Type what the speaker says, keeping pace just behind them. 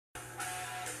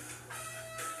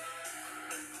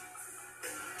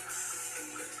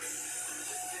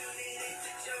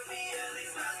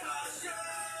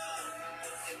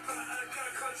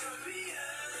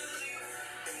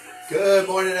Good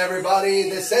morning, everybody.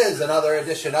 This is another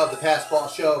edition of the Passball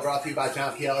Show brought to you by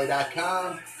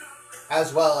JohnPielli.com,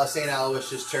 as well as St.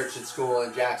 Aloysius Church and School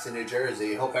in Jackson, New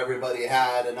Jersey. Hope everybody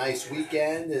had a nice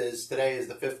weekend. Today is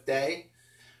the 5th day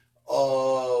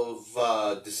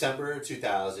of December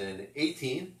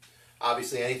 2018.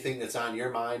 Obviously, anything that's on your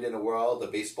mind in the world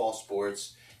of baseball,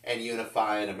 sports, and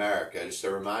unifying America. Just a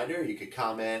reminder, you could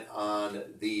comment on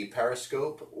the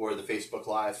Periscope or the Facebook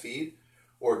Live feed,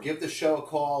 or give the show a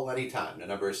call anytime. The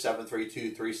number is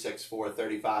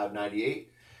 732-364-3598.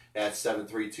 That's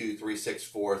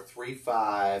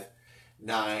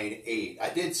 732-364-3598. I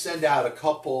did send out a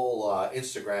couple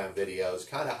Instagram videos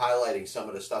kind of highlighting some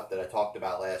of the stuff that I talked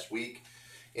about last week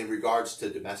in regards to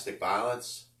domestic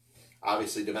violence.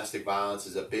 Obviously, domestic violence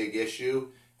is a big issue,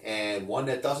 and one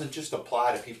that doesn't just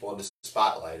apply to people in the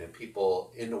spotlight and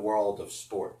people in the world of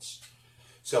sports.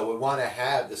 So we want to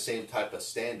have the same type of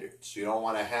standards. You don't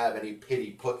want to have any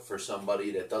pity put for somebody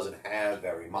that doesn't have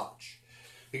very much.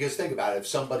 Because think about it, if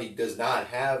somebody does not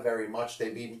have very much,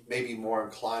 they may be more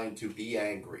inclined to be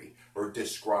angry or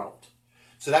disgruntled.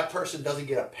 So that person doesn't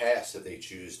get a pass if they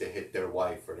choose to hit their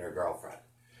wife or their girlfriend.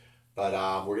 But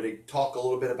we're going to talk a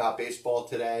little bit about baseball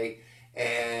today.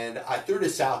 And I threw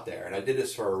this out there, and I did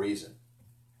this for a reason.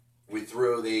 We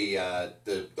threw the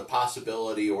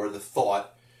possibility or the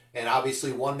thought, and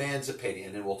obviously one man's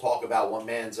opinion, and we'll talk about one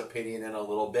man's opinion in a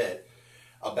little bit,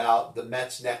 about the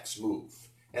Mets' next move.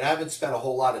 And I haven't spent a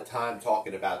whole lot of time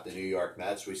talking about the New York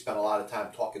Mets. We spent a lot of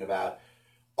time talking about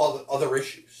other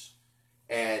issues.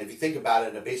 And if you think about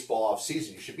it, in a baseball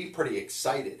offseason, you should be pretty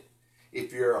excited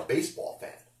if you're a baseball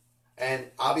fan. And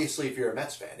obviously, if you're a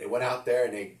Mets fan, they went out there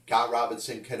and they got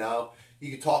Robinson Cano.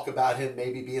 You could talk about him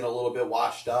maybe being a little bit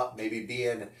washed up, maybe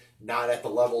being not at the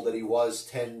level that he was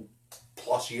 10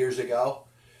 plus years ago.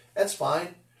 That's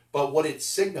fine. But what it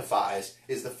signifies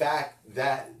is the fact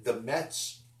that the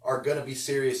Mets are going to be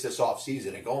serious this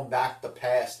offseason. And going back the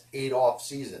past 8 off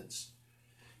seasons,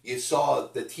 you saw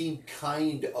the team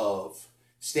kind of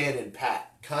standing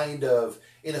pat, kind of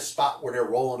in a spot where they're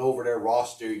rolling over their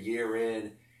roster year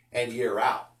in and year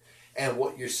out. And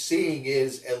what you're seeing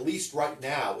is, at least right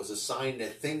now, is a sign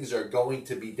that things are going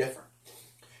to be different.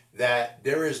 That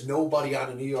there is nobody on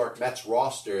the New York Mets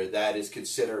roster that is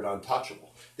considered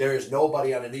untouchable. There is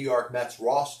nobody on the New York Mets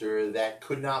roster that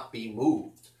could not be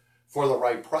moved for the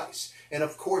right price. And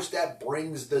of course, that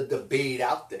brings the debate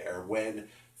out there when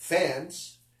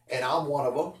fans, and I'm one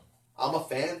of them, I'm a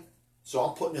fan, so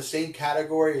I'm put in the same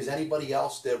category as anybody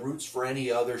else that roots for any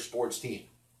other sports team.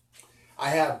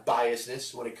 I have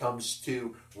biasness when it comes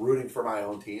to rooting for my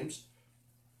own teams,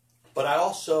 but I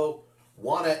also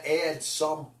want to add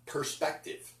some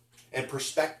perspective, and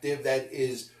perspective that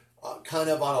is kind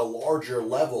of on a larger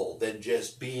level than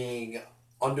just being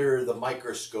under the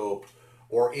microscope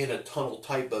or in a tunnel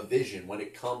type of vision when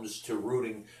it comes to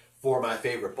rooting for my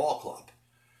favorite ball club.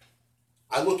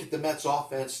 I look at the Mets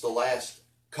offense the last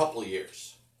couple of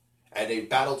years, and they've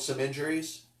battled some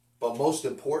injuries, but most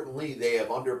importantly, they have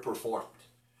underperformed.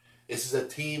 This is a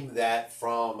team that,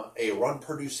 from a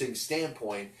run-producing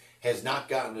standpoint, has not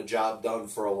gotten the job done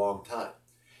for a long time.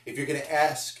 If you're going to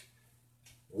ask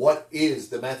what is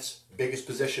the Mets' biggest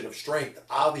position of strength,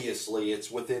 obviously it's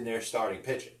within their starting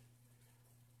pitching.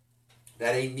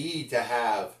 That they need to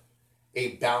have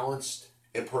a balanced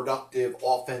and productive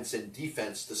offense and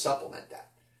defense to supplement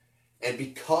that. And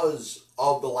because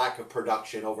of the lack of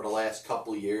production over the last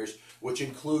couple of years, which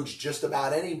includes just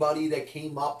about anybody that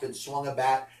came up and swung a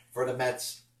bat for the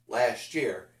Mets last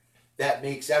year, that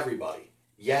makes everybody,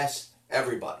 yes,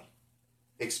 everybody,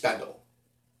 expendable.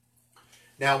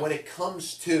 Now, when it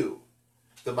comes to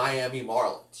the Miami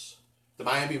Marlins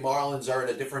are in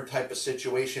a different type of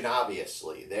situation,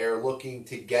 obviously. They're looking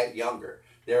to get younger.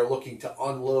 They're looking to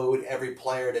unload every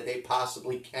player that they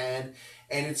possibly can,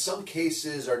 and in some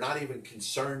cases are not even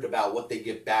concerned about what they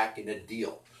get back in a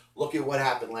deal. Look at what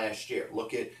happened last year.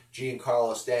 Look at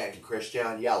Giancarlo Stanton,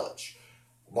 Christian Yelich,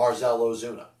 Marcell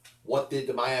Ozuna. What did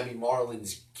the Miami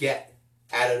Marlins get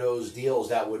out of those deals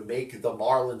that would make the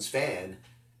Marlins fan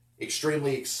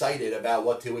extremely excited about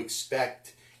what to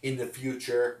expect in the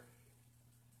future,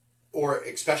 or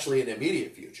especially in the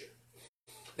immediate future?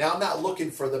 Now, I'm not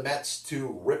looking for the Mets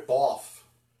to rip off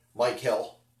Mike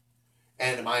Hill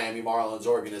and the Miami Marlins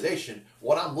organization.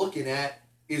 What I'm looking at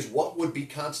is what would be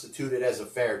constituted as a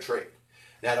fair trade.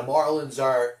 Now, the Marlins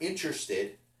are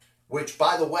interested, which,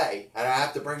 by the way, and I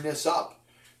have to bring this up,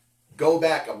 go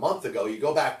back a month ago, you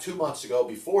go back 2 months ago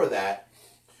before that,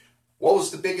 what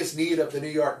was the biggest need of the New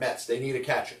York Mets? They need a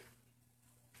catcher.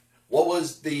 What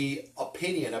was the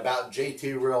opinion about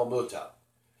JT Realmuto?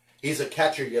 He's a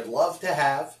catcher you'd love to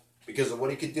have because of what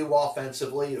he could do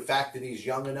offensively, the fact that he's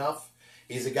young enough.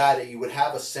 He's a guy that you would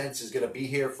have a sense is going to be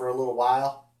here for a little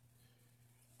while.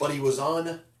 But he was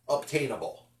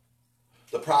unobtainable.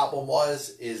 The problem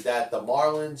is that the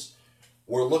Marlins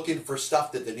were looking for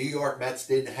stuff that the New York Mets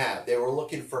didn't have. They were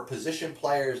looking for position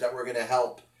players that were going to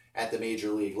help at the major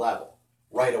league level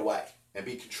right away and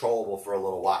be controllable for a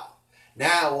little while.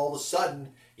 Now, all of a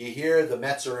sudden, you hear the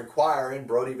Mets are inquiring.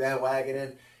 Brodie Van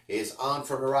Wagenen is on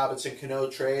from the Robinson Cano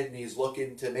trade, and he's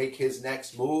looking to make his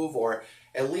next move or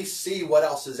at least see what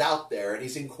else is out there. And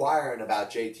he's inquiring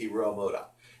about JT Realmuto.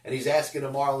 And he's asking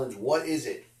the Marlins, what is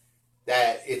it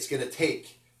that it's going to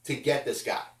take to get this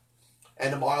guy?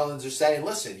 And the Marlins are saying,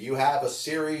 listen, you have a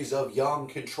series of young,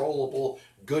 controllable,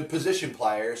 good position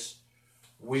players.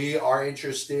 We are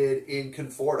interested in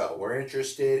Conforto. We're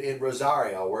interested in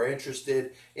Rosario. We're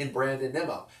interested in Brandon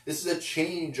Nimmo. This is a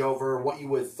change over what you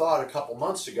would have thought a couple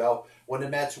months ago when the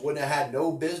Mets wouldn't have had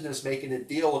no business making a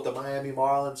deal with the Miami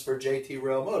Marlins for JT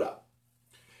Realmuto.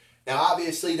 Now,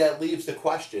 obviously, that leaves the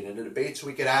question and the debates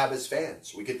we could have as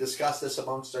fans. We could discuss this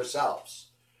amongst ourselves.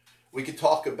 We could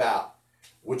talk about,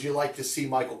 would you like to see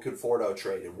Michael Conforto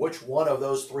traded? Which one of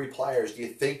those three players do you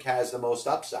think has the most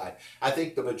upside? I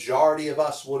think the majority of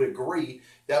us would agree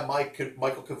that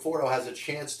Michael Conforto has a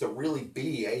chance to really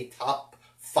be a top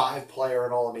 5 player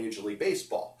in all of Major League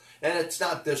Baseball. And it's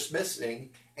not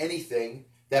dismissing anything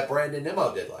that Brandon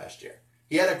Nimmo did last year.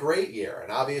 He had a great year,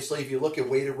 and obviously if you look at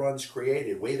weighted runs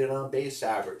created, weighted on base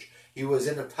average, he was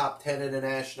in the top 10 in the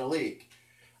National League.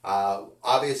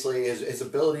 Obviously his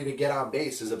ability to get on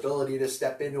base, his ability to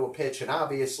step into a pitch, and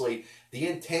obviously the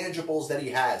intangibles that he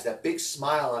has, that big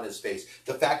smile on his face,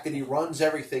 the fact that he runs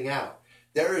everything out.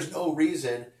 There is no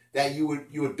reason that you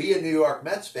would be a New York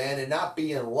Mets fan and not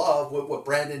be in love with what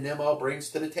Brandon Nimmo brings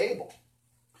to the table.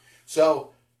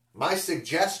 So my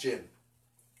suggestion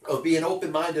of being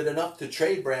open-minded enough to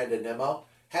trade Brandon Nimmo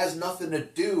has nothing to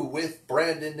do with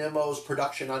Brandon Nimmo's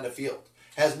production on the field.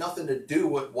 Has nothing to do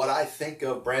with what I think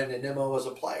of Brandon Nimmo as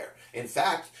a player. In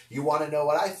fact, you want to know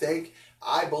what I think?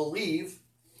 I believe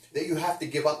that you have to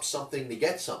give up something to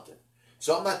get something.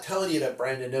 So I'm not telling you that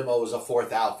Brandon Nimmo is a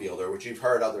 4th outfielder, which you've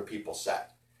heard other people say.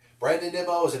 Brandon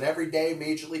Nimmo is an everyday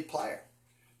Major League player.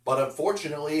 But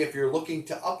unfortunately, if you're looking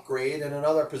to upgrade in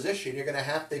another position, you're going to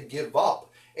have to give up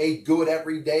a good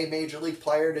everyday Major League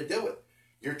player to do it.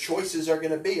 Your choices are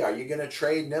going to be, are you going to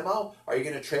trade Nimmo? Are you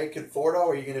going to trade Conforto?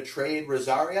 Are you going to trade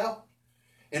Rosario?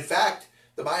 In fact,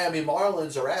 the Miami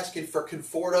Marlins are asking for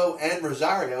Conforto and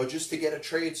Rosario just to get a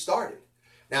trade started.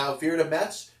 Now, if you're the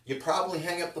Mets, you probably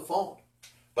hang up the phone.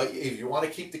 But if you want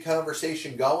to keep the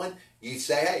conversation going, you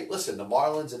say, hey, listen, the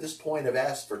Marlins at this point have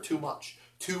asked for too much.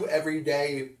 2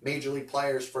 everyday Major League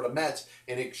players for the Mets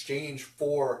in exchange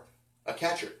for a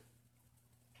catcher.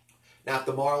 Now, if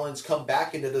the Marlins come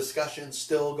back into discussions,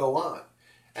 still go on,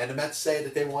 and the Mets say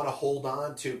that they want to hold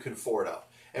on to Conforto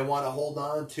and want to hold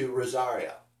on to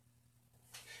Rosario,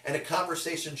 and the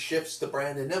conversation shifts to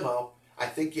Brandon Nimmo, I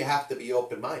think you have to be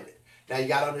open-minded. Now, you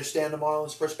got to understand the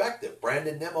Marlins' perspective.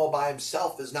 Brandon Nimmo by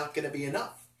himself is not going to be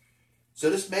enough. So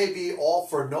this may be all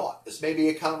for naught. This may be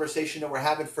a conversation that we're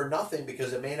having for nothing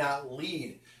because it may not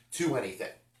lead to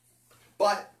anything.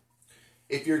 But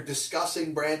if you're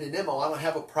discussing Brandon Nimmo, I don't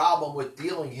have a problem with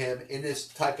dealing him in this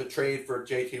type of trade for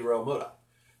JT Realmuto.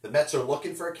 The Mets are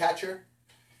looking for a catcher.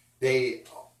 They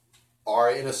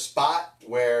are in a spot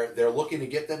where they're looking to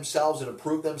get themselves and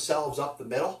improve themselves up the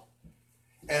middle.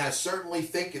 And I certainly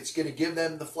think it's going to give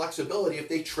them the flexibility if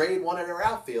they trade one of their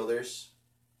outfielders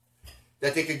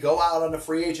that they could go out on the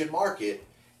free agent market,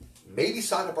 maybe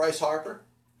sign a Bryce Harper.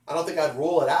 I don't think I'd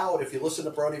rule it out if you listen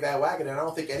to Brodie Van Wagenen. I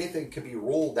don't think anything can be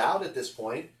ruled out at this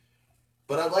point.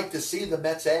 But I'd like to see the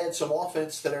Mets add some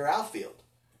offense to their outfield.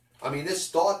 I mean, this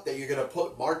thought that you're going to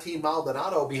put Martin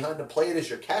Maldonado behind the plate as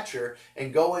your catcher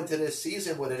and go into this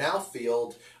season with an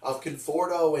outfield of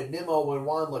Conforto and Nimmo and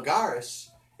Juan Lagares,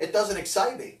 it doesn't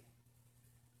excite me.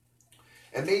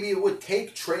 And maybe it would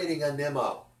take trading a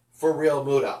Nimmo for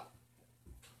Realmuto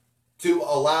to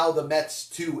allow the Mets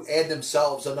to add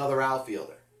themselves another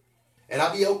outfielder. And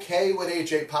I'd be okay with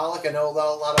A.J. Pollock. I know a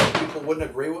lot of people wouldn't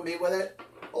agree with me with it.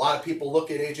 A lot of people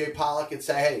look at A.J. Pollock and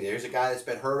say, hey, there's a guy that's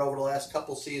been hurt over the last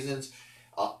couple seasons.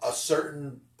 A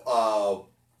certain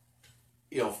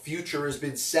future has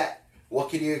been set. What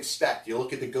can you expect? You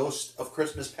look at the ghost of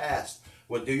Christmas past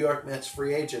with New York Mets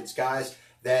free agents, guys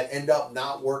that end up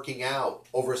not working out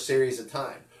over a series of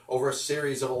time, over a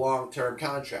series of a long-term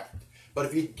contract. But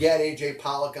if you get A.J.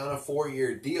 Pollock on a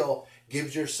 4-year deal,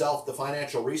 gives yourself the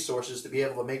financial resources to be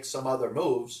able to make some other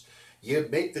moves. You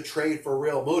make the trade for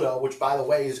Realmuto, which, by the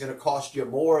way, is going to cost you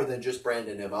more than just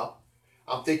Brandon Nimmo.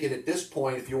 I'm thinking at this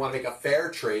point, if you want to make a fair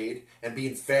trade and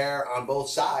being fair on both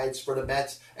sides for the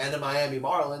Mets and the Miami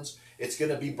Marlins, it's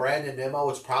going to be Brandon Nimmo.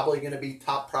 It's probably going to be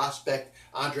top prospect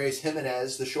Andres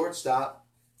Gimenez, the shortstop.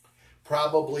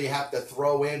 Probably have to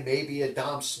throw in maybe a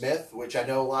Dom Smith, which I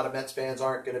know a lot of Mets fans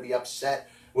aren't going to be upset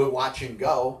with watching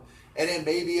go. And then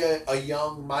maybe a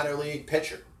young minor league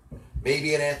pitcher.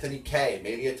 Maybe an Anthony Kay,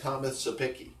 maybe a Thomas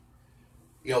Sapicki.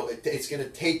 You know, it's going to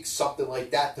take something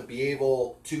like that to be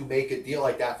able to make a deal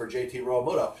like that for JT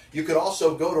Realmuto. You could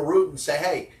also go to Root and say,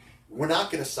 hey, we're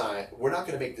not going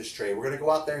to make this trade. We're going to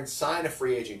go out there and sign a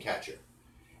free agent catcher.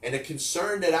 And the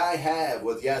concern that I have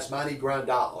with Yasmani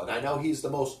Grandal, and I know he's the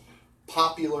most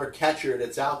popular catcher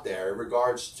that's out there in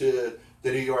regards to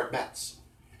the New York Mets.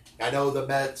 I know the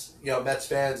Mets, Mets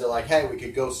fans are like, hey, we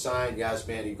could go sign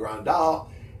Yasmani Grandal,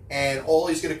 and all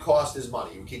he's going to cost is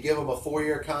money. We could give him a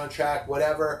 4-year contract,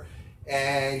 whatever,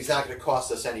 and he's not going to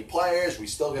cost us any players. We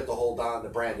still get to hold on to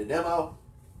Brandon Nimmo.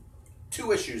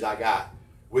 2 issues I got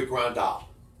with Grandal.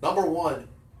 Number one,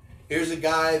 here's a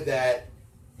guy that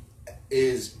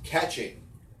is catching,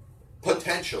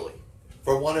 potentially,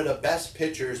 for one of the best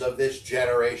pitchers of this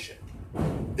generation.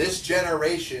 This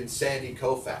generation's Sandy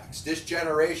Koufax. This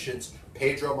generation's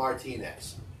Pedro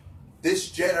Martinez. This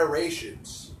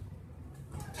generation's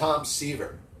Tom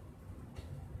Seaver.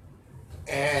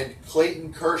 And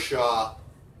Clayton Kershaw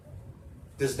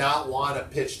does not want to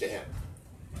pitch to him.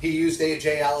 He used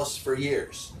A.J. Ellis for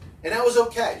years. And that was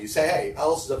okay. You say, hey,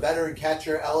 Ellis is a veteran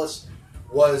catcher. Ellis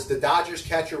was the Dodgers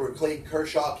catcher when Clayton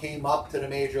Kershaw came up to the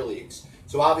major leagues.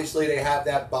 So obviously they have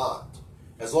that bond.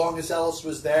 As long as Ellis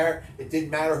was there, it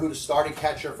didn't matter who the starting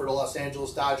catcher for the Los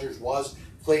Angeles Dodgers was.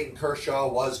 Clayton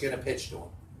Kershaw was going to pitch to him.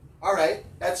 All right,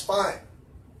 that's fine.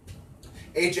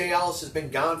 A.J. Ellis has been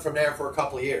gone from there for a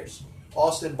couple of years.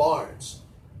 Austin Barnes,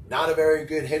 not a very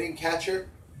good hitting catcher,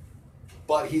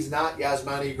 but he's not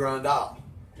Yasmani Grandal.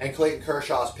 And Clayton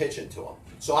Kershaw's pitching to him.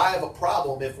 So I have a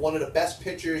problem if one of the best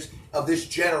pitchers of this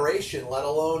generation, let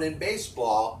alone in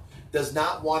baseball, does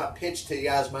not want to pitch to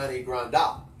Yasmani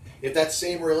Grandal. If that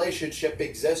same relationship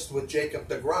exists with Jacob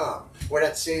deGrom, or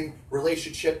that same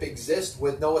relationship exists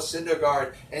with Noah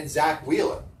Syndergaard and Zach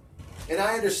Wheeler. And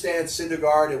I understand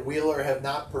Syndergaard and Wheeler have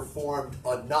not performed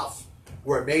enough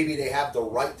where maybe they have the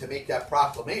right to make that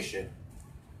proclamation.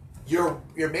 You're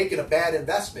making a bad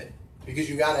investment because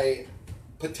you got a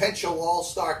potential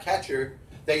all-star catcher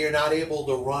that you're not able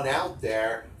to run out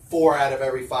there 4 out of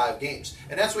every 5 games.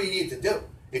 And that's what you need to do.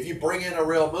 If you bring in a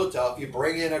Realmuto, if you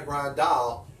bring in a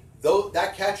Grandal,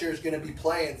 that catcher is going to be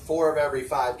playing 4 of every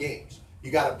 5 games.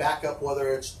 You got to back up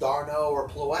whether it's d'Arnaud or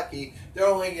Plawecki. They're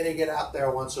only going to get out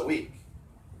there once a week.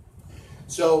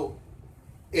 So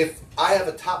if I have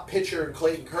a top pitcher in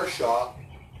Clayton Kershaw,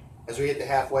 as we hit the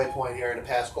halfway point here in the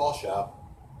Past Call Show,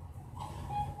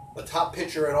 a top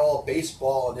pitcher in all of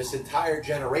baseball in this entire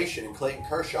generation in Clayton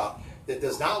Kershaw that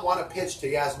does not want to pitch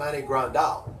to Yasmani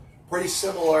Grandal, pretty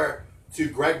similar to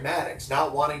Greg Maddux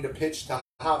not wanting to pitch to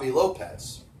Javi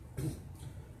Lopez.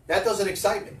 That doesn't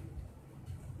excite me.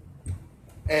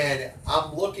 And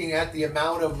I'm looking at the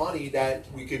amount of money that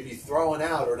we could be throwing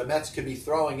out, or the Mets could be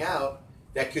throwing out,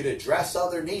 that could address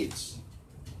other needs.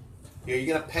 You're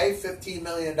going to pay $15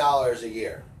 million a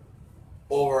year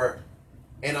over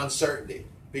an uncertainty.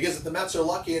 Because if the Mets are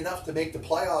lucky enough to make the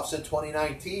playoffs in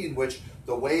 2019, which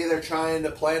the way they're trying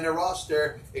to plan their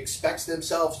roster expects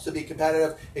themselves to be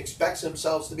competitive, expects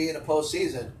themselves to be in a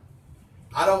postseason,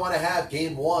 I don't want to have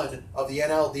game 1 of the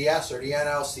NLDS or the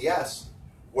NLCS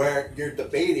where you're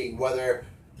debating whether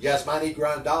Yasmani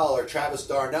Grandal or Travis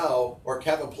d'Arnaud or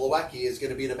Kevin Plawecki is going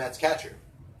to be the Mets catcher.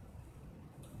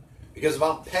 Because if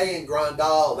I'm paying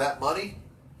Grandal that money,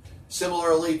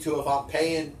 similarly to if I'm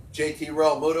paying JT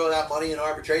Realmuto that money in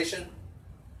arbitration,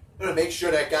 I'm going to make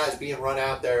sure that guy's being run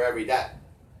out there every day.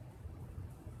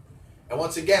 And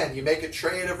once again, you make a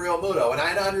trade of Realmuto, and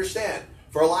I understand,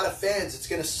 for a lot of fans, it's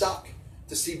going to suck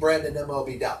to see Brandon Nimmo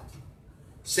be dealt.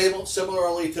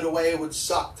 Similarly to the way it would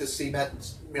suck to see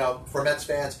Mets, for Mets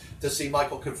fans to see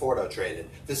Michael Conforto traded,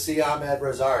 to see Ahmed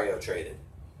Rosario traded.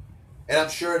 And I'm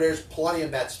sure there's plenty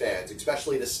of Mets fans,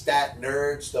 especially the stat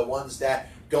nerds, the ones that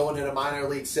go into the minor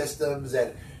league systems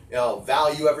and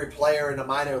value every player in the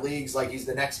minor leagues like he's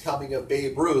the next coming of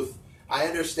Babe Ruth. I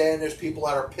understand there's people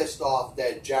that are pissed off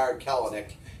that Jared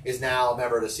Kelenic is now a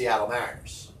member of the Seattle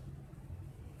Mariners.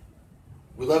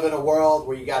 We live in a world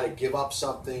where you got to give up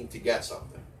something to get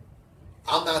something.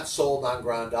 I'm not sold on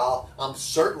Grandal. I'm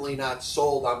certainly not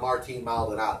sold on Martin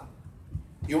Maldonado.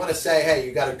 You want to say, hey,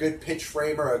 you got a good pitch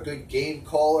framer, a good game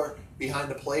caller behind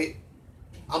the plate?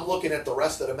 I'm looking at the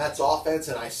rest of the Mets offense,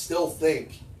 and I still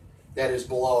think that is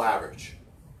below average.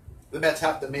 The Mets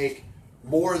have to make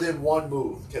more than one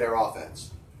move to their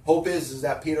offense. Hope is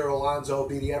that Peter Alonso will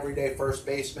be the everyday first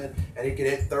baseman and he could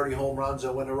hit 30 home runs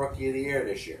and win the Rookie of the Year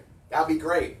this year. That would be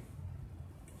great.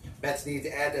 Mets need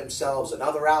to add themselves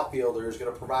another outfielder who's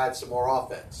going to provide some more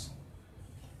offense.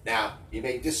 Now, you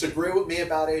may disagree with me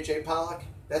about A.J. Pollock.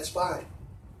 That's fine.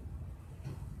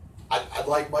 I'd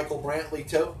like Michael Brantley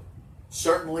too.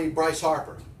 Certainly Bryce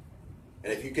Harper.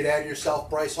 And if you could add yourself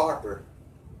Bryce Harper,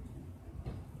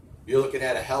 you're looking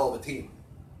at a hell of a team.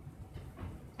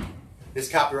 This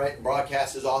copyright and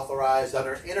broadcast is authorized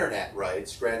under internet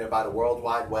rights granted by the World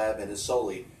Wide Web and is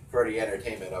solely for the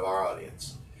entertainment of our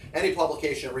audience. Any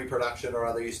publication, reproduction, or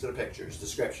other use of the pictures,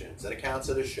 descriptions, and accounts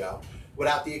of the show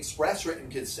without the express written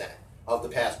consent of the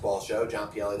Passball Show,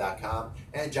 JohnPielli.com,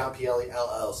 and John Pielli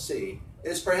LLC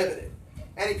is prohibited.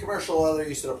 Any commercial or other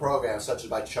use of the program, such as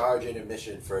by charging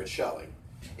admission for its showing,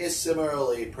 is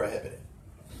similarly prohibited.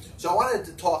 So I wanted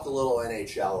to talk a little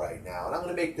NHL right now, and I'm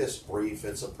going to make this brief.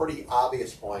 It's a pretty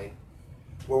obvious point.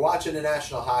 We're watching the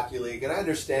National Hockey League, and I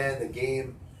understand the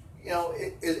game,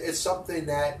 it's something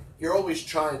that you're always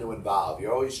trying to involve.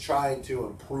 You're always trying to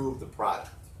improve the product.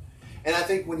 And I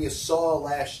think when you saw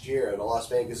last year the Las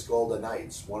Vegas Golden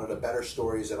Knights, one of the better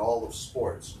stories in all of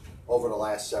sports over the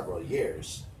last several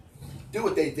years, do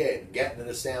what they did, getting to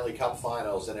the Stanley Cup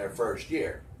Finals in their first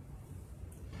year.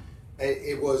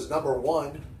 It was, number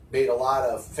one, made a lot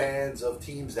of fans of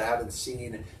teams that haven't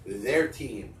seen their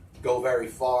team go very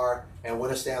far and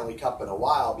win a Stanley Cup in a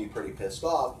while be pretty pissed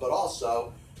off, but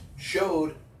also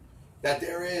showed that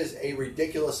there is a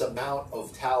ridiculous amount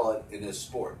of talent in this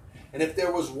sport. And if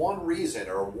there was one reason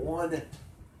or one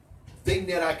thing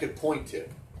that I could point to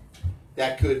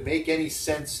that could make any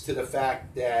sense to the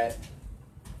fact that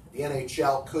the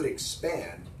NHL could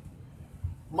expand,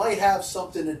 might have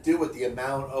something to do with the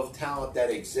amount of talent that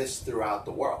exists throughout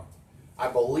the world. I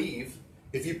believe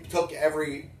if you took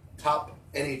every top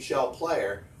NHL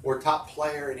player or top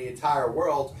player in the entire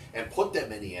world and put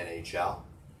them in the NHL,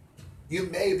 you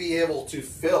may be able to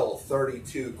fill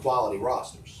 32 quality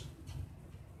rosters.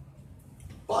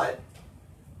 But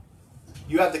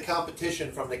you have the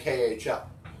competition from the KHL.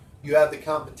 You have the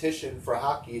competition for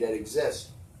hockey that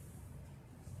exists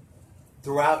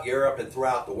throughout Europe and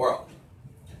throughout the world.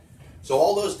 So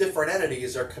all those different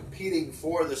entities are competing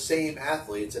for the same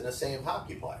athletes and the same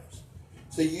hockey players.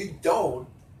 So you don't,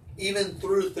 even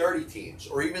through 30 teams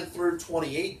or even through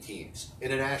 28 teams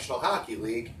in the National Hockey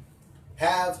League,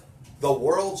 have the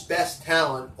world's best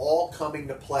talent all coming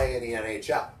to play in the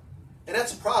NHL. And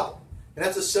that's a problem. And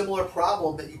that's a similar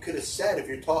problem that you could have said if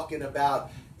you're talking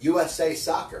about USA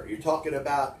Soccer. You're talking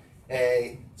about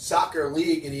a soccer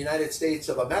league in the United States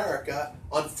of America.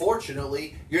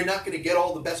 Unfortunately, you're not going to get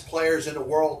all the best players in the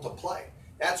world to play.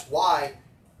 That's why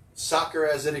soccer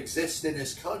as it exists in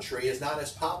this country is not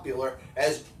as popular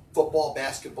as football,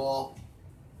 basketball,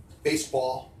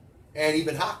 baseball, and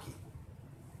even hockey.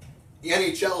 The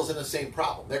NHL is in the same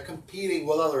problem. They're competing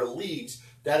with other leagues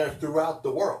that are throughout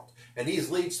the world. And these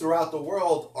leagues throughout the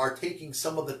world are taking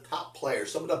some of the top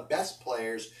players, some of the best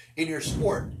players in your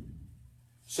sport.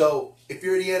 So if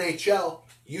you're in the NHL,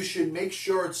 you should make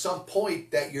sure at some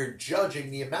point that you're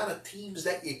judging the amount of teams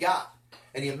that you got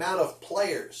and the amount of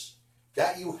players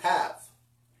that you have.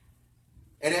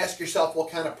 And ask yourself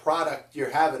what kind of product you're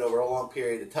having over a long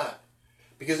period of time.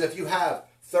 Because if you have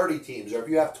 30 teams, or if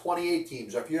you have 28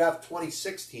 teams, or if you have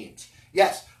 26 teams,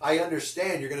 yes, I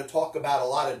understand you're going to talk about a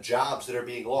lot of jobs that are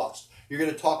being lost. You're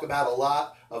going to talk about a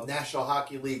lot of National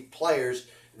Hockey League players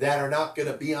that are not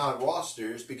going to be on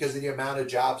rosters because of the amount of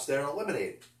jobs that are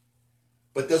eliminated.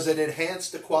 But does it enhance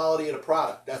the quality of the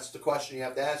product? That's the question you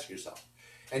have to ask yourself.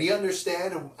 And you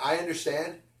understand, and I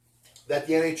understand, that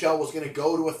the NHL was going to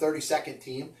go to a 32nd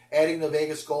team, adding the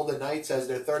Vegas Golden Knights as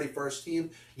their 31st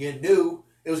team. You knew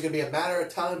it was going to be a matter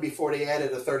of time before they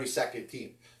added a 32nd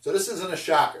team. So this isn't a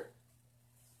shocker.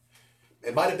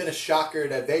 It might have been a shocker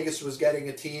that Vegas was getting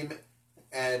a team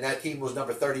and that team was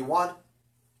number 31.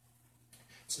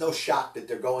 It's no shock that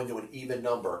they're going to an even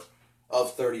number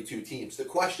of 32 teams. The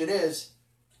question is,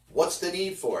 what's the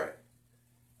need for it?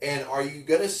 And are you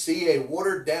going to see a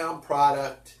watered down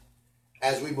product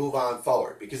as we move on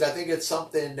forward? Because I think it's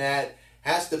something that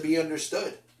has to be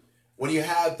understood. When you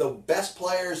have the best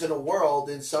players in the world,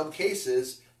 in some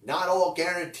cases, not all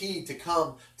guaranteed to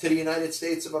come to the United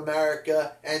States of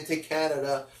America and to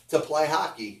Canada to play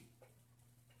hockey,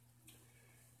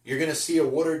 you're going to see a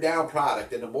watered down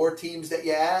product. And the more teams that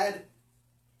you add,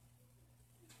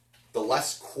 the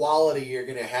less quality you're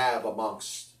going to have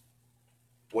amongst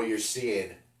what you're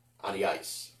seeing on the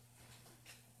ice.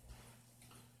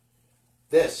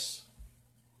 This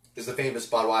is the famous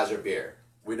Budweiser beer.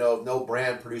 We know of no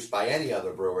brand produced by any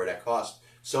other brewer that costs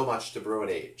so much to brew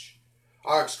and age.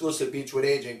 Our exclusive Beechwood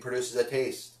Aging produces a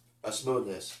taste, a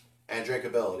smoothness, and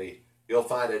drinkability you'll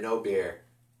find at no beer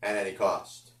at any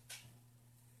cost.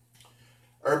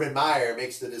 Urban Meyer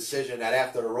makes the decision that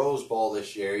after the Rose Bowl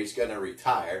this year, he's going to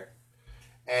retire.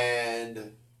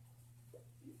 And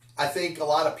I think a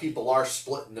lot of people are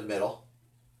split in the middle.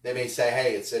 They may say,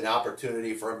 hey, it's an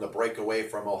opportunity for him to break away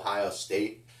from Ohio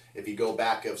State. If you go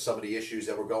back of some of the issues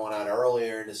that were going on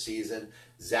earlier in the season,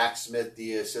 Zach Smith,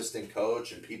 the assistant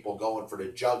coach, and people going for the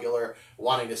jugular,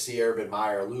 wanting to see Urban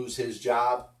Meyer lose his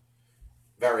job.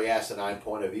 Very asinine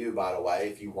point of view, by the way,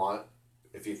 if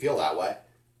you feel that way.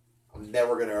 I'm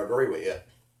never going to agree with you.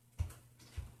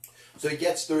 So he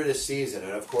gets through this season,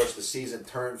 and of course the season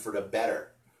turned for the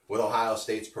better with Ohio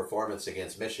State's performance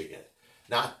against Michigan.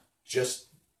 Not just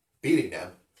beating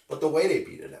them, but the way they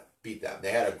beat them.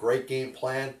 They had a great game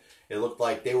plan. It looked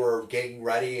like they were getting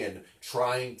ready and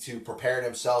trying to prepare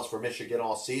themselves for Michigan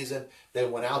all season. They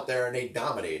went out there and they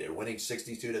dominated, winning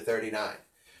 62-39.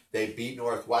 They beat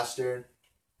Northwestern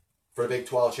for the Big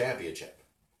 12 championship.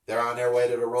 They're on their way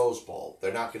to the Rose Bowl.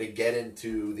 They're not going to get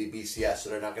into the BCS, so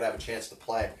they're not going to have a chance to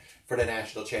play for the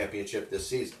national championship this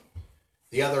season.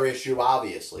 The other issue,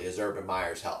 obviously, is Urban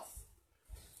Meyer's health.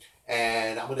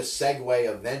 And I'm going to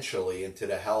segue eventually into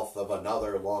the health of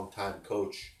another longtime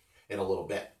coach in a little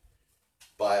bit.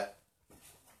 But,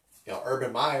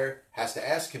 Urban Meyer has to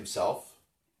ask himself,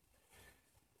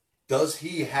 does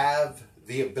he have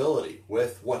the ability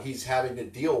with what he's having to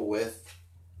deal with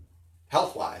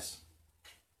health-wise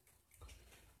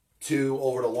to,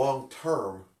 over the long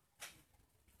term,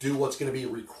 do what's going to be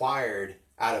required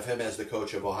out of him as the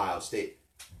coach of Ohio State?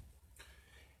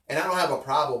 And I don't have a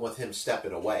problem with him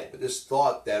stepping away, but this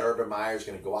thought that Urban Meyer is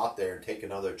going to go out there and take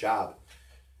another job,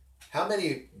 how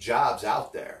many jobs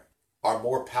out there are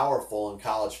more powerful in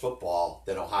college football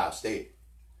than Ohio State?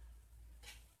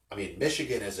 I mean,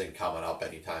 Michigan isn't coming up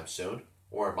anytime soon,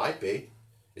 or it might be.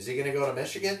 Is he going to go to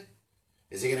Michigan?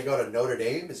 Is he going to go to Notre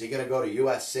Dame? Is he going to go to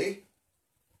USC?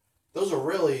 Those are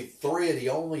really three of the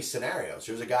only scenarios.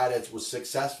 There's a guy that was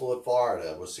successful at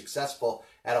Florida, was successful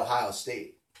at Ohio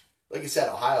State. Like I said,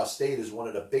 Ohio State is one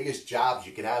of the biggest jobs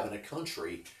you could have in the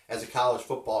country as a college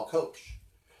football coach.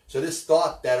 So this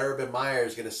thought that Urban Meyer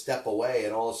is going to step away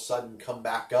and all of a sudden come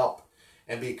back up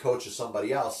and be a coach of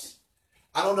somebody else,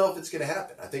 I don't know if it's going to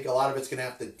happen. I think a lot of it's going to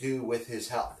have to do with his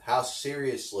health. How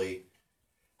seriously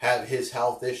have his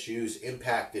health issues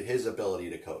impacted his ability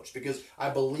to coach? Because I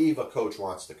believe a coach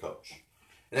wants to coach.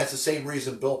 And that's the same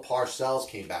reason Bill Parcells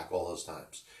came back all those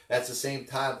times. That's the same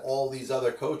time all these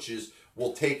other coaches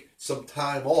will take some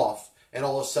time off and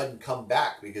all of a sudden come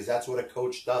back, because that's what a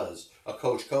coach does. A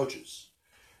coach coaches.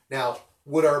 Now,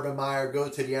 would Urban Meyer go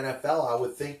to the NFL? I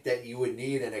would think that you would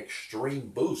need an extreme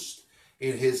boost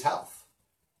in his health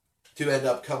to end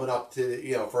up coming up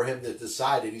to, for him to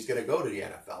decide that he's going to go to the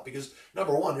NFL. Because,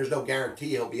 number one, there's no guarantee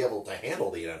he'll be able to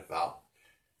handle the NFL.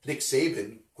 Nick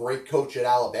Saban, great coach at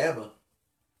Alabama,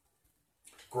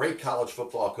 great college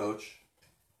football coach,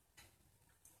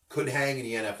 couldn't hang in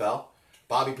the NFL.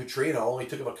 Bobby Petrino only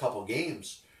took him a couple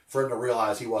games for him to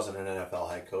realize he wasn't an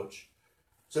NFL head coach.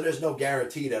 So there's no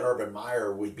guarantee that Urban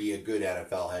Meyer would be a good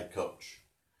NFL head coach.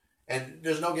 And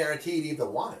there's no guarantee he'd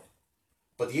even want it.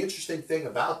 But the interesting thing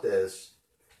about this,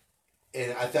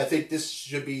 and I think this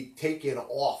should be taken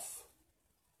off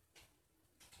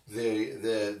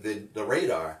the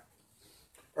radar,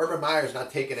 Urban Meyer's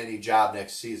not taking any job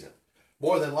next season.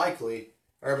 More than likely,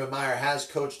 Urban Meyer has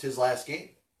coached his last game.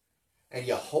 And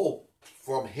you hope,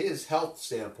 from his health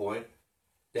standpoint,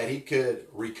 that he could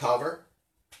recover.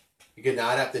 He could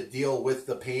not have to deal with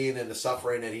the pain and the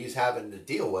suffering that he's having to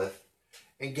deal with,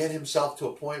 and get himself to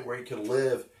a point where he can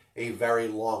live a very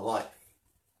long life.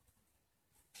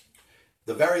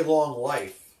 The very long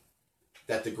life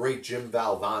that the great Jim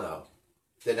Valvano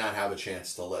did not have a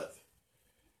chance to live.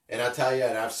 And I tell you,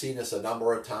 and I've seen this a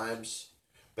number of times,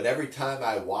 but every time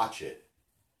I watch it,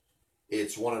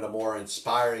 it's one of the more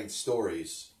inspiring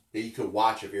stories that you could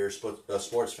watch if you're a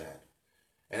sports fan.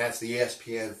 And that's the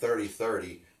ESPN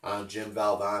 30-30 on Jim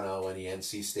Valvano and the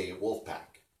NC State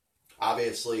Wolfpack.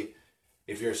 Obviously,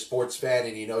 if you're a sports fan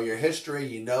and you know your history,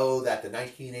 you know that the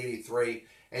 1983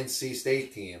 NC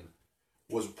State team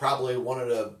was probably one of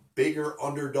the bigger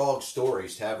underdog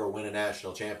stories to ever win a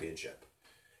national championship.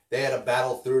 They had to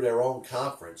battle through their own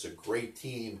conference, a great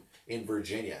team in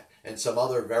Virginia, and some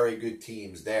other very good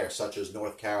teams there, such as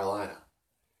North Carolina.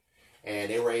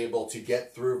 And they were able to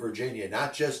get through Virginia,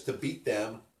 not just to beat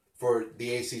them for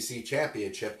the ACC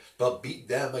championship, but beat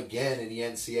them again in the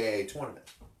NCAA tournament.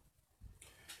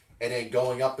 And then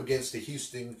going up against the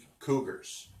Houston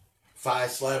Cougars, Phi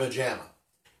Slama Jama,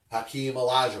 Hakeem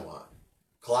Olajuwon,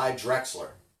 Clyde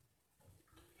Drexler,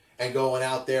 and going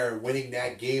out there and winning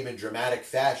that game in dramatic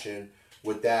fashion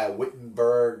with that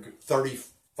Wittenberg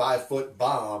 35-foot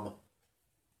bomb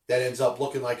that ends up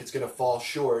looking like it's going to fall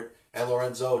short, and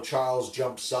Lorenzo Charles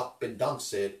jumps up and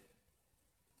dunks it.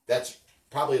 That's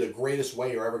probably the greatest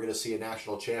way you're ever going to see a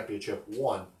national championship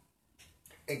won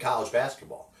in college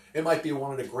basketball. It might be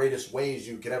one of the greatest ways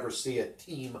you could ever see a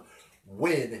team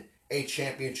win a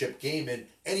championship game in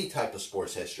any type of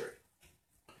sports history.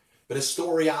 But his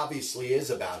story obviously is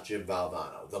about Jim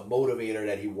Valvano, the motivator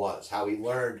that he was, how he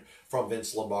learned from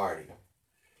Vince Lombardi,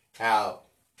 how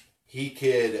he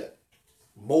could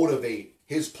motivate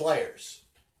his players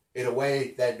in a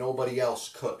way that nobody else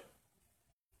could.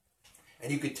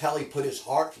 And you could tell he put his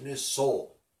heart and his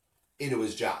soul into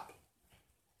his job.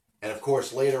 And of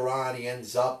course, later on, he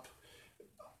ends up,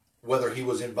 whether he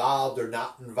was involved or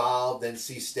not involved,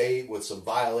 NC State with some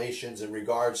violations in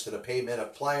regards to the payment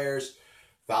of players.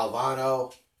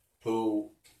 Valvano, who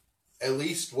at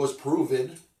least was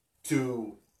proven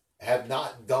to have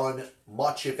not done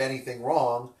much, if anything,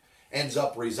 wrong, ends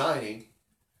up resigning,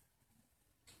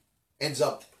 ends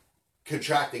up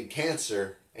contracting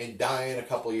cancer and dying a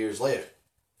couple years later.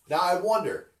 Now, I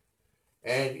wonder,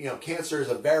 and cancer is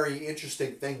a very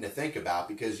interesting thing to think about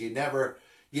because you never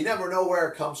know where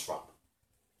it comes from.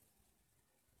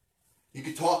 You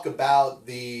could talk about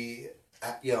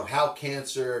how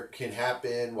cancer can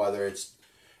happen, whether it's,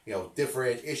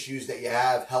 different issues that you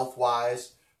have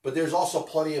health-wise, but there's also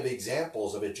plenty of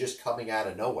examples of it just coming out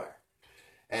of nowhere.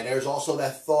 And there's also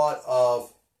that thought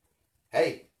of,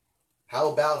 hey, how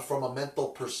about from a mental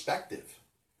perspective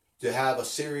to have a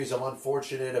series of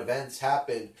unfortunate events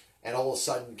happen and all of a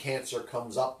sudden cancer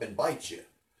comes up and bites you?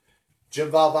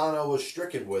 Jim Valvano was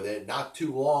stricken with it not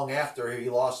too long after he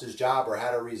lost his job or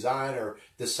had to resign or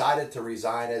decided to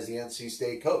resign as the NC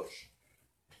State coach.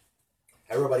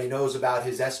 Everybody knows about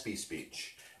his ESPY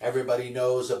speech. Everybody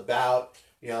knows about,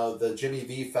 the Jimmy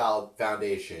V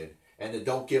Foundation and the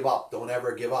Don't Give Up, Don't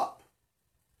Ever Give Up.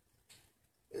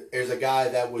 There's a guy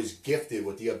that was gifted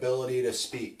with the ability to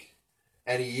speak,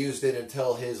 and he used it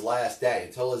until his last day,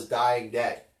 until his dying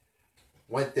day.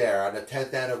 Went there on the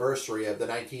 10th anniversary of the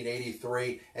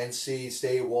 1983 NC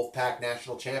State Wolfpack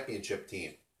National Championship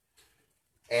team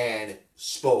and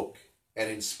spoke and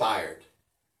inspired.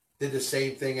 Did the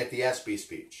same thing at the ESPY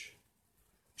speech.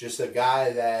 Just a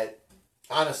guy that,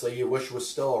 honestly, you wish was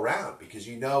still around because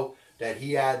you know that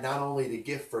he had not only the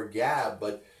gift for gab,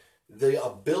 but the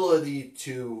ability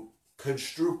to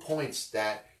construe points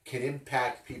that can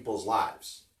impact people's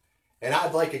lives. And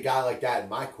I'd like a guy like that in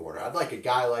my corner. I'd like a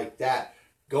guy like that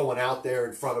going out there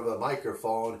in front of a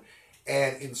microphone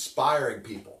and inspiring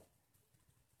people.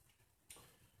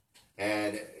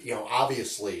 And,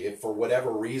 obviously, if for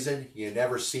whatever reason you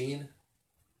never seen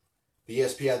the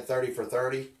ESPN 30 for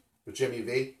 30 with Jimmy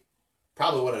V,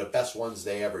 probably one of the best ones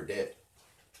they ever did.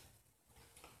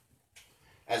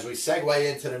 As we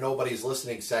segue into the Nobody's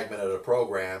Listening segment of the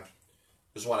program,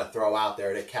 just want to throw out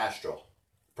there that Castrol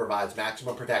provides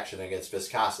maximum protection against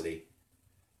viscosity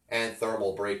and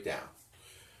thermal breakdown.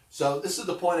 So this is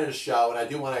the point of the show, and I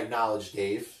do want to acknowledge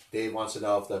Dave. Dave wants to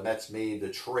know if the Mets made the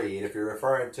trade. If you're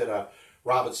referring to the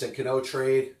Robinson Cano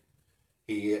trade,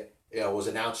 he was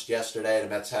announced yesterday. The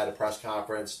Mets had a press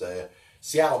conference. The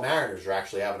Seattle Mariners are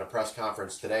actually having a press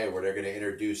conference today where they're going to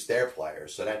introduce their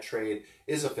players. So that trade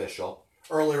is official.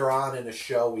 Earlier on in the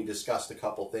show, we discussed a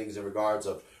couple things in regards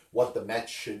of what the Mets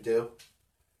should do.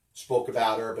 Spoke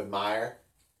about Urban Meyer.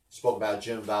 Spoke about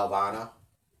Jim Valvano.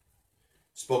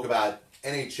 Spoke about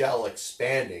NHL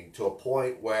expanding to a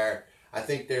point where I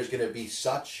think there's going to be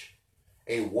such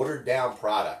a watered-down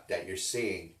product that you're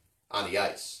seeing on the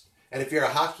ice. And if you're a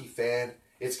hockey fan,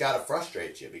 it's got to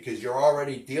frustrate you because you're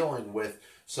already dealing with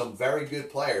some very good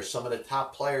players, some of the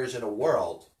top players in the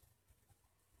world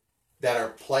that are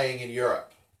playing in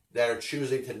Europe, that are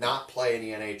choosing to not play in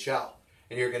the NHL.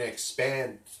 And you're going to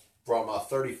expand from a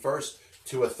 31st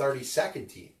to a 32nd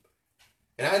team.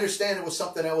 And I understand it was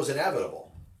something that was inevitable.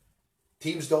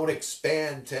 Teams don't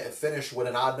expand to finish with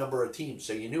an odd number of teams,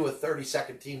 so you knew a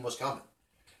 32nd team was coming.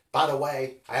 By the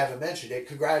way, I haven't mentioned it,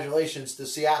 congratulations to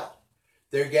Seattle.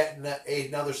 They're getting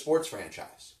another sports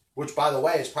franchise, which, by the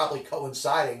way, is probably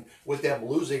coinciding with them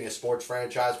losing a sports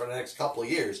franchise for the next couple of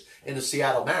years in the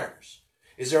Seattle Mariners.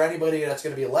 Is there anybody that's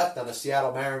going to be left on the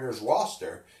Seattle Mariners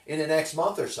roster in the next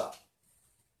month or so?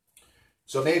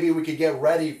 So maybe we could get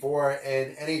ready for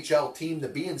an NHL team to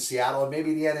be in Seattle, and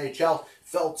maybe the NHL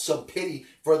felt some pity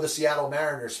for the Seattle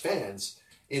Mariners fans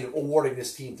in awarding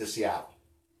this team to Seattle.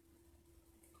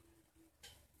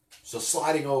 So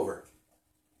sliding over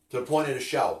to the point of the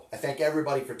show, I thank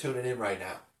everybody for tuning in right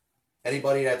now.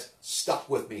 Anybody that's stuck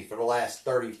with me for the last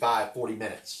 35, 40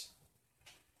 minutes.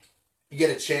 You get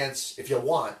a chance, if you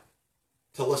want,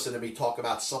 to listen to me talk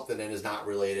about something that is not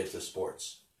related to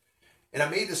sports. And I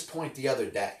made this point the other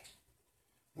day.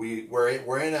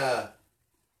 We're in a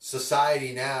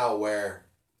society now where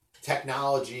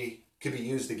technology can be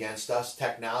used against us.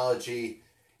 Technology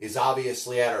is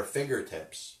obviously at our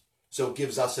fingertips, so it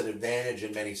gives us an advantage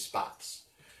in many spots.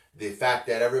 The fact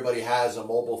that everybody has a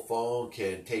mobile phone,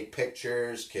 can take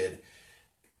pictures, can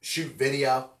shoot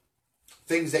video,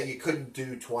 things that you couldn't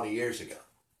do 20 years ago.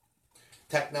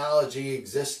 Technology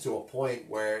exists to a point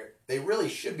where they really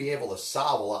should be able to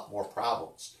solve a lot more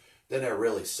problems than they're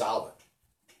really solving.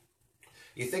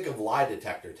 You think of lie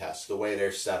detector tests, the way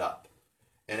they're set up,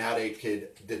 and how they could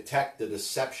detect the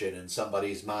deception in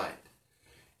somebody's mind.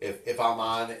 If I'm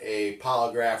on a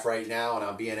polygraph right now and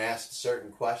I'm being asked a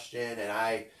certain question and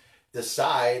I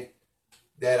decide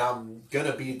that I'm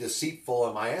going to be deceitful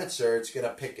in my answer, it's going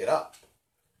to pick it up.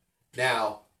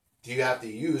 Now, do you have to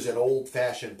use an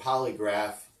old-fashioned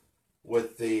polygraph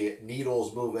with the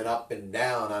needles moving up and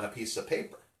down on a piece of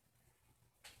paper?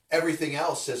 Everything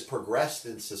else has progressed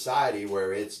in society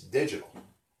where it's digital.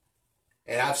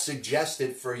 And I've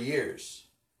suggested for years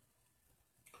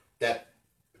that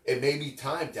it may be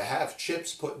time to have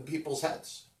chips put in people's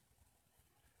heads.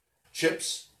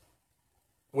 Chips,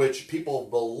 which people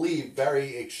believe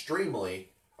very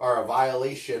extremely are a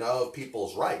violation of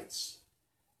people's rights,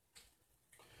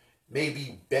 may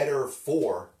be better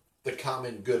for the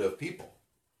common good of people.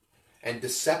 And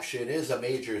deception is a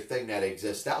major thing that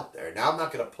exists out there. Now, I'm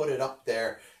not going to put it up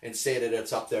there and say that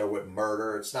it's up there with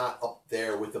murder. It's not up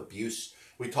there with abuse.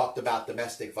 We talked about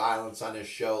domestic violence on this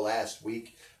show last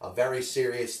week, a very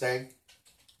serious thing.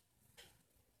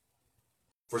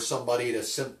 For somebody to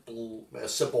a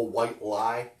simple white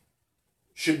lie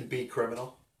shouldn't be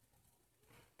criminal.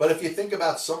 But if you think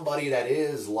about somebody that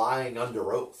is lying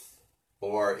under oath,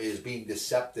 or is being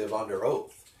deceptive under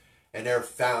oath, and they're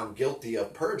found guilty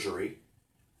of perjury,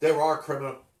 there are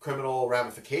criminal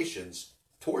ramifications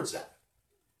towards that.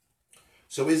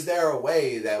 So is there a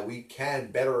way that we can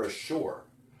better assure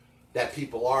that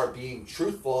people are being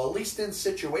truthful, at least in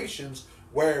situations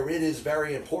where it is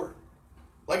very important?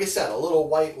 Like I said, a little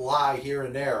white lie here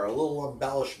and there, a little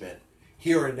embellishment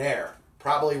here and there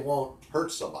probably won't hurt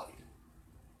somebody.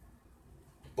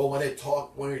 But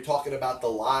when you're talking about the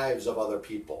lives of other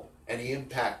people and the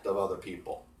impact of other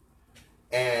people,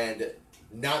 and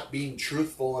not being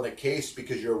truthful in a case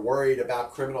because you're worried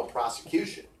about criminal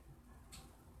prosecution,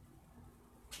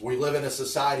 we live in a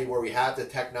society where we have the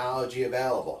technology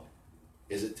available.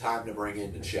 Is it time to bring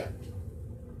in the chip?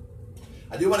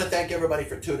 I do want to thank everybody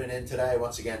for tuning in today.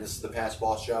 Once again, this is the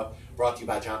Passball Show, brought to you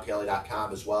by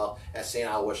JohnPielli.com, as well as St.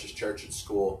 Aloysius Church and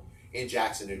School in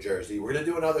Jackson, New Jersey. We're going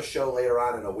to do another show later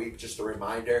on in a week, just a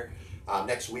reminder.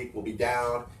 Next week, we'll be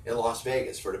down in Las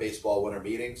Vegas for the baseball winter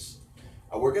meetings.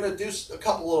 We're going to do a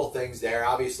couple little things there.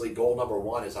 Obviously, goal number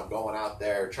one is I'm going out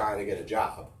there trying to get a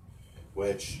job,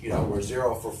 which, we're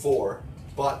 0 for 4.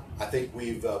 But I think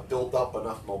we've built up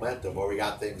enough momentum where we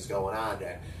got things going on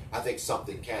there. I think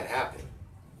something can happen.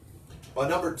 But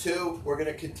number two, we're going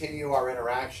to continue our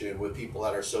interaction with people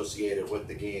that are associated with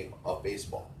the game of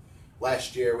baseball.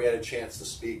 Last year, we had a chance to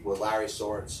speak with Larry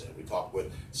Sorensen. We talked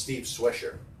with Steve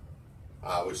Swisher.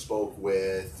 We spoke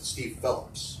with Steve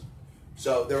Phillips.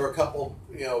 So there were a couple,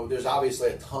 there's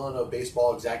obviously a ton of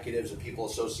baseball executives and people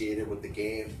associated with the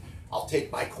game. I'll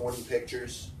take my corny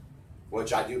pictures,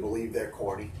 which I do believe they're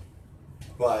corny,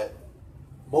 but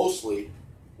mostly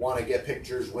want to get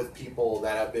pictures with people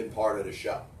that have been part of the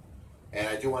show. And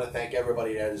I do want to thank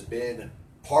everybody that has been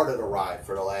part of the ride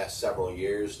for the last several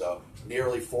years, though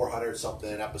nearly 400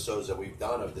 something episodes that we've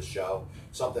done of the show,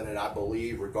 something that I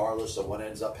believe, regardless of what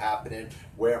ends up happening,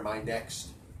 where my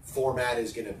next format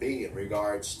is going to be in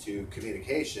regards to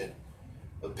communication,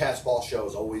 the Passball Show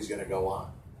is always going to go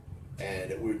on.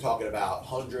 And we were talking about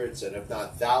hundreds and if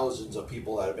not thousands of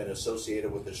people that have been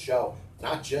associated with the show,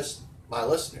 not just my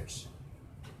listeners,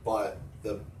 but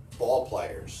the ball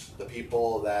players, the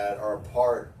people that are a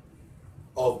part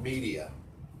of media,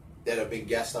 that have been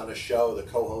guests on the show, the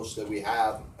co-hosts that we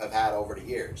have had over the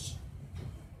years.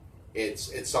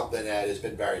 It's something that has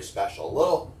been very special. A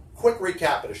little quick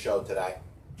recap of the show today.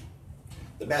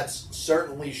 The Mets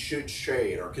certainly should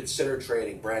trade or consider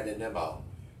trading Brandon Nimmo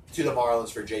to the Marlins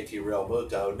for JT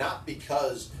Realmuto, not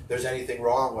because there's anything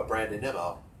wrong with Brandon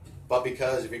Nimmo, but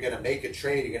because if you're going to make a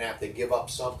trade, you're going to have to give up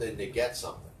something to get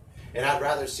something. And I'd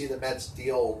rather see the Mets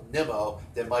deal Nimmo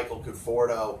than Michael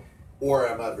Conforto or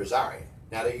Ahmed Rosario.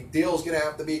 Now, the deal is going to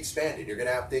have to be expanded. You're going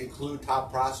to have to include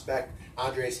top prospect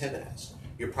Andres Gimenez.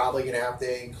 You're probably going to have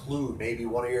to include maybe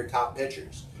one of your top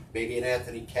pitchers, maybe an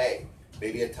Anthony Kay,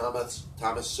 maybe a Thomas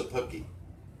Szapucki.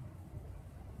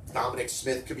 Dominic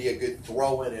Smith could be a good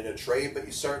throw-in a trade, but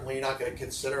you certainly are not going to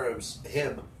consider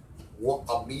him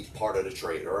a meat part of the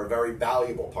trade or a very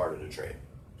valuable part of the trade.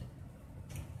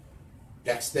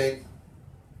 Next thing,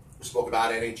 we spoke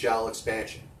about NHL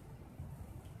expansion.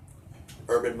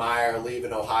 Urban Meyer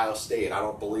leaving Ohio State. I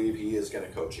don't believe he is going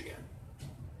to coach again.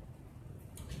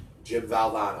 Jim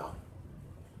Valvano,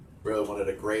 really one of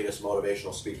the greatest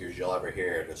motivational speakers you'll ever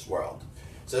hear in this world.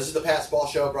 So this is the Passball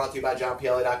Show, brought to you by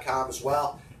JohnPielli.com as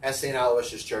well as St.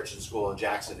 Aloysius Church and School in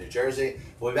Jackson, New Jersey.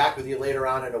 We'll be back with you later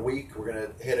on in a week. We're going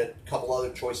to hit a couple other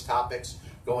choice topics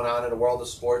going on in the world of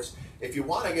sports. If you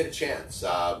want to get a chance,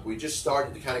 we just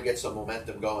started to kind of get some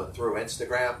momentum going through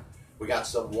Instagram. We got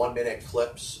some 1-minute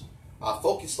clips.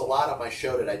 Focused a lot on my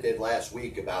show that I did last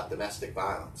week about domestic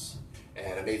violence.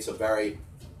 And I made some very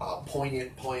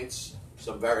poignant points,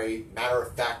 some very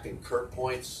matter-of-fact and curt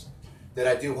points that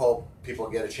I do hope people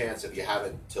get a chance, if you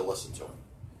haven't, to listen to them.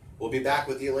 We'll be back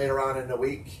with you later on in the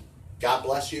week. God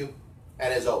bless you.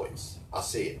 And as always, I'll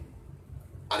see you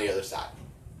on the other side.